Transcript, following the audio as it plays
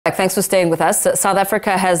Thanks for staying with us. South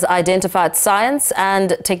Africa has identified science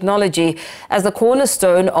and technology as the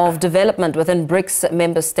cornerstone of development within BRICS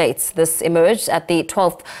member states. This emerged at the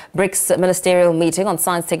 12th BRICS Ministerial Meeting on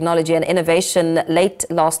Science, Technology and Innovation late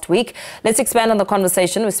last week. Let's expand on the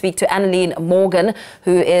conversation. We speak to Anneline Morgan,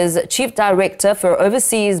 who is Chief Director for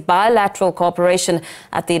Overseas Bilateral Cooperation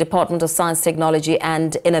at the Department of Science, Technology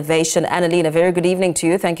and Innovation. Anneline, a very good evening to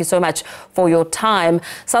you. Thank you so much for your time.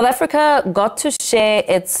 South Africa got to share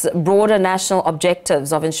its broader national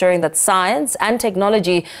objectives of ensuring that science and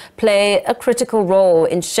technology play a critical role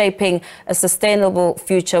in shaping a sustainable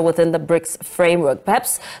future within the BRICS framework.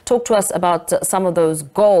 Perhaps talk to us about some of those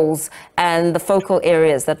goals and the focal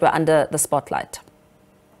areas that were under the spotlight.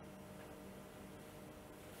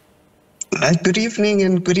 Good evening,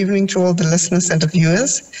 and good evening to all the listeners and the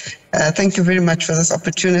viewers. Thank you very much for this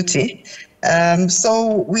opportunity.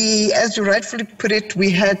 So we, as you rightfully put it, we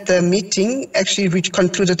had the meeting actually which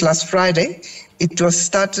concluded last Friday. We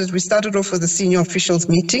started off with the senior officials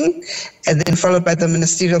meeting and then followed by the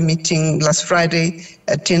ministerial meeting last Friday,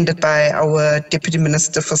 attended by our Deputy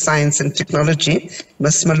Minister for Science and Technology,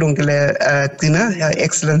 Ms. Malungile Gcina, Her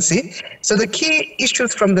Excellency. So the key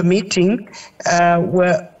issues from the meeting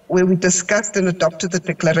were where we discussed and adopted the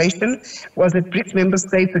declaration was that BRICS member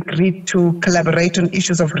states agreed to collaborate on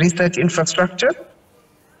issues of research infrastructure.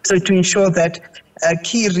 So to ensure that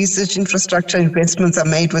key research infrastructure investments are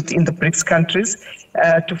made within the BRICS countries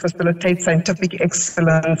to facilitate scientific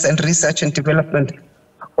excellence and research and development.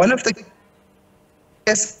 One of the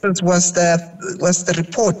aspects was the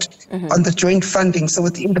report on the joint funding. So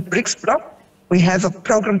within the BRICS bloc, we have a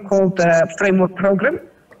program called the Framework Program,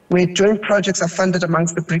 where joint projects are funded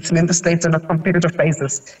amongst the BRICS member states on a competitive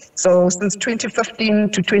basis. So since 2015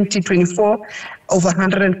 to 2024, over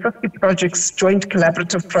 150 projects, joint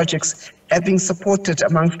collaborative projects, have been supported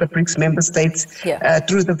amongst the BRICS member states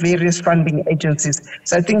through the various funding agencies.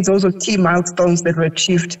 So I think those are key milestones that were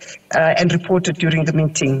achieved and reported during the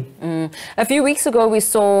meeting. A few weeks ago, we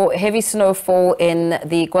saw heavy snowfall in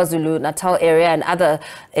the KwaZulu-Natal area and other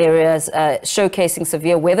areas showcasing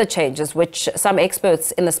severe weather changes, which some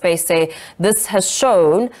experts in the space say this has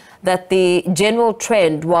shown that the general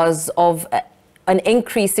trend was of an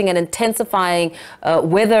increasing and intensifying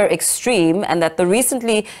weather extreme, and that the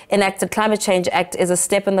recently enacted Climate Change Act is a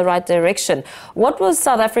step in the right direction. What was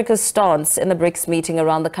South Africa's stance in the BRICS meeting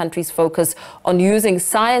around the country's focus on using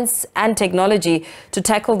science and technology to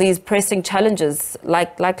tackle these pressing challenges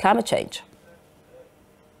like climate change?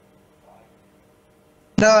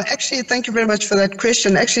 No, actually, thank you very much for that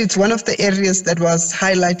question. Actually, it's one of the areas that was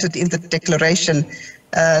highlighted in the declaration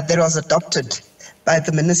that was adopted by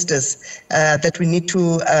the ministers, that we need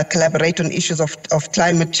to collaborate on issues of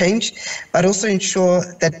climate change, but also ensure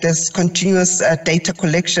that there's continuous data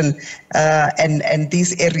collection and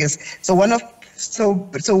these areas. So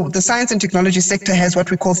the science and technology sector has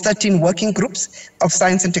what we call 13 working groups of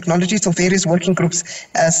science and technology. So various working groups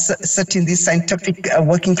sit in these scientific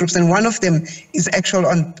working groups, and one of them is actual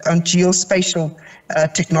on geospatial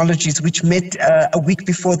technologies, which met a week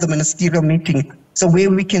before the ministerial meeting. So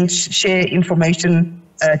where we can share information,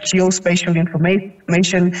 geospatial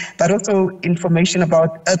information, but also information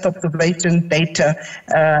about Earth observation data,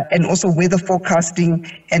 and also weather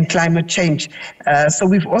forecasting and climate change. So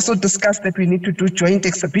we've also discussed that we need to do joint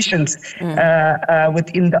exhibitions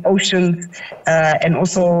within the oceans, and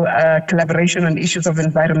also collaboration on issues of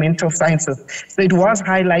environmental sciences. So it was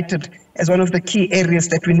highlighted as one of the key areas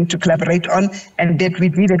that we need to collaborate on, and that we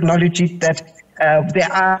did acknowledge it, that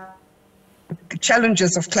there are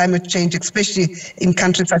challenges of climate change, especially in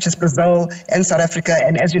countries such as Brazil and South Africa.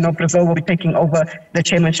 And as you know, Brazil will be taking over the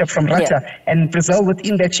chairmanship from Russia. And Brazil,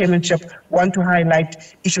 within that chairmanship, want to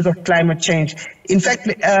highlight issues of climate change. In fact,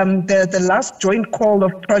 the last joint call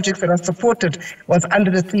of projects that are supported was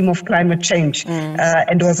under the theme of climate change.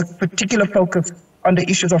 And there was a particular focus on the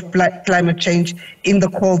issues of climate change in the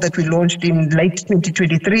call that we launched in late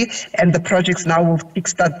 2023, and the projects now will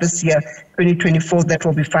kickstart this year, 2024, that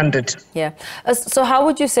will be funded. So how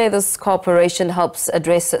would you say this cooperation helps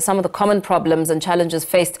address some of the common problems and challenges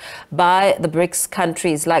faced by the BRICS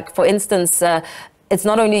countries? Like, for instance, it's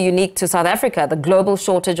not only unique to South Africa, the global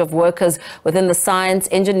shortage of workers within the science,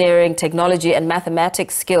 engineering, technology and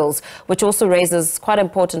mathematics skills, which also raises quite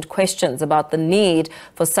important questions about the need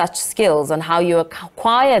for such skills and how you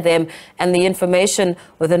acquire them and the information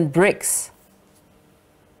within BRICS.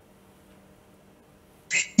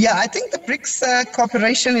 Yeah, I think the BRICS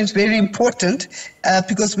cooperation is very important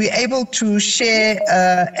because we're able to share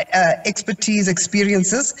expertise,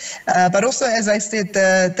 experiences, but also, as I said,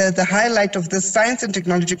 the highlight of the science and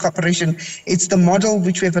technology cooperation, it's the model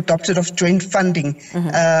which we have adopted of joint funding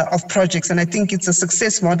of projects. And I think it's a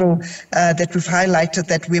success model that we've highlighted,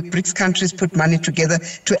 that where BRICS countries put money together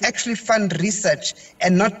to actually fund research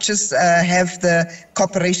and not just have the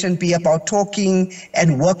cooperation be about talking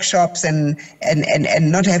and workshops and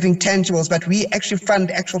not having tangibles, but we actually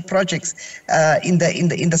fund actual projects in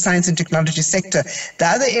the science and technology sector. The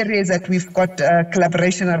other areas that we've got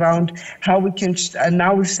collaboration around, how we can,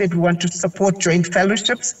 now we've said we want to support joint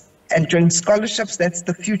fellowships and joint scholarships. That's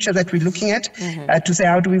the future that we're looking at, to say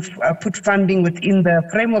how do we put funding within the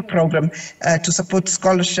framework program to support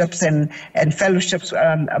scholarships and fellowships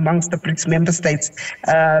amongst the BRICS member states.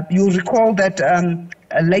 You'll recall that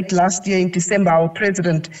late last year in December, our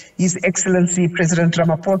president, His Excellency President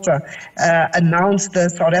Ramaphosa, announced the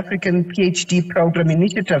South African PhD program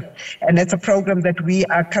initiative. And that's a program that we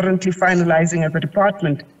are currently finalizing as a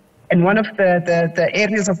department. And one of the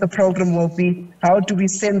areas of the program will be how do we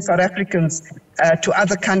send South Africans to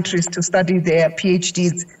other countries to study their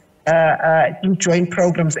PhDs in joint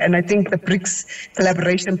programs. And I think the BRICS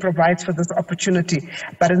collaboration provides for this opportunity.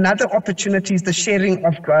 But another opportunity is the sharing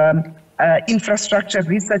of infrastructure,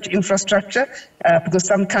 research infrastructure, because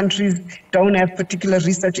some countries don't have particular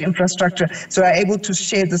research infrastructure. So are able to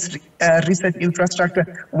share this research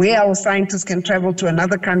infrastructure where our scientists can travel to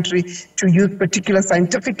another country to use particular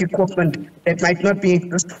scientific equipment that might not be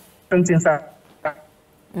existent in South Africa.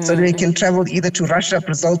 So they can travel either to Russia,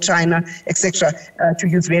 Brazil, China, etc., to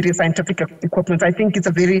use various scientific equipment. I think it's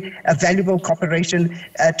a very valuable cooperation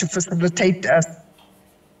to facilitate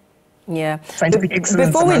scientific excellence.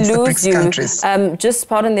 Before we lose you, countries. Just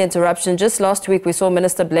pardon the interruption, just last week we saw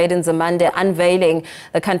Minister Blade Nzimande unveiling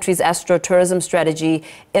the country's astro-tourism strategy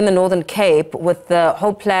in the Northern Cape, with the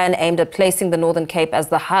whole plan aimed at placing the Northern Cape as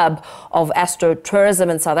the hub of astro-tourism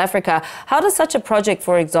in South Africa. How does such a project,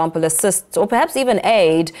 for example, assist or perhaps even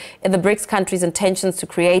aid in the BRICS countries' intentions to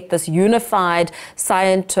create this unified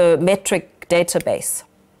scientometric database?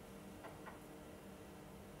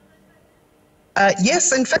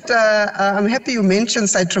 Yes, in fact, I'm happy you mentioned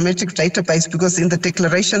scientometric database, because in the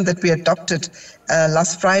declaration that we adopted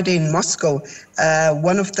last Friday in Moscow,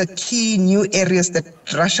 one of the key new areas that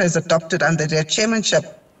Russia has adopted under their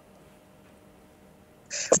chairmanship,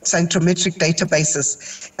 scientometric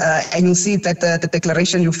databases. And you'll see that the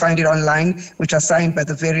declaration, you find it online, which are signed by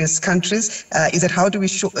the various countries, is that how do we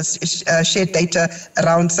share data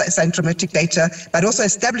around scientometric data, but also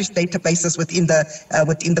establish databases within the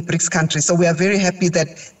BRICS countries. So we are very happy that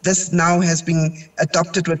this now has been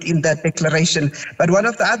adopted within that declaration. But one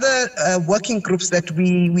of the other working groups that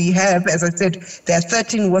we have, as I said, there are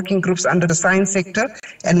 13 working groups under the science sector,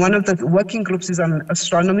 and one of the working groups is on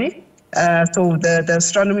astronomy. So the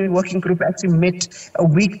astronomy working group actually met a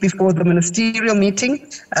week before the ministerial meeting,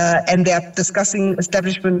 and they are discussing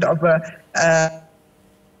establishment of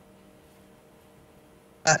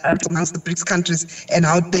amongst the BRICS countries and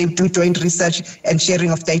how they do joint research and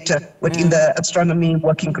sharing of data within the astronomy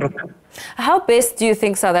working group. How best do you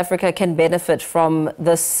think South Africa can benefit from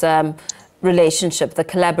this relationship, the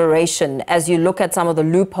collaboration, as you look at some of the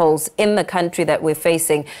loopholes in the country that we're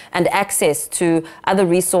facing and access to other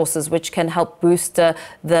resources which can help boost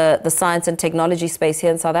the science and technology space here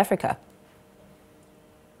in South Africa?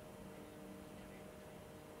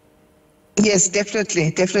 Yes, definitely.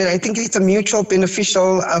 I think it's a mutual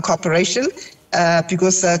beneficial cooperation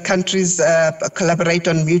because countries collaborate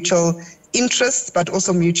on mutual interests, but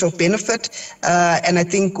also mutual benefit. And I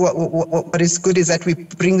think what is good is that we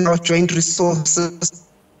bring our joint resources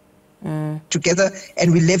together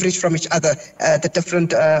and we leverage from each other the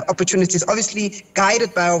different opportunities, obviously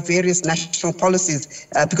guided by our various national policies,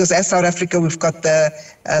 because as South Africa, we've got the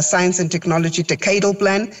Science and Technology Decadal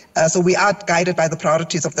Plan. So we are guided by the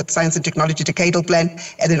priorities of the Science and Technology Decadal Plan.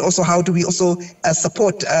 And then also how do we also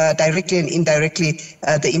support directly and indirectly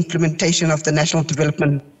the implementation of the National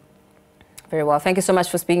Development. Very well. Thank you so much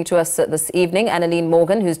for speaking to us this evening. Anneline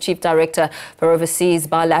Morgan, who's Chief Director for Overseas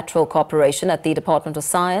Bilateral Cooperation at the Department of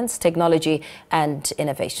Science, Technology and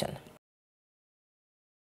Innovation.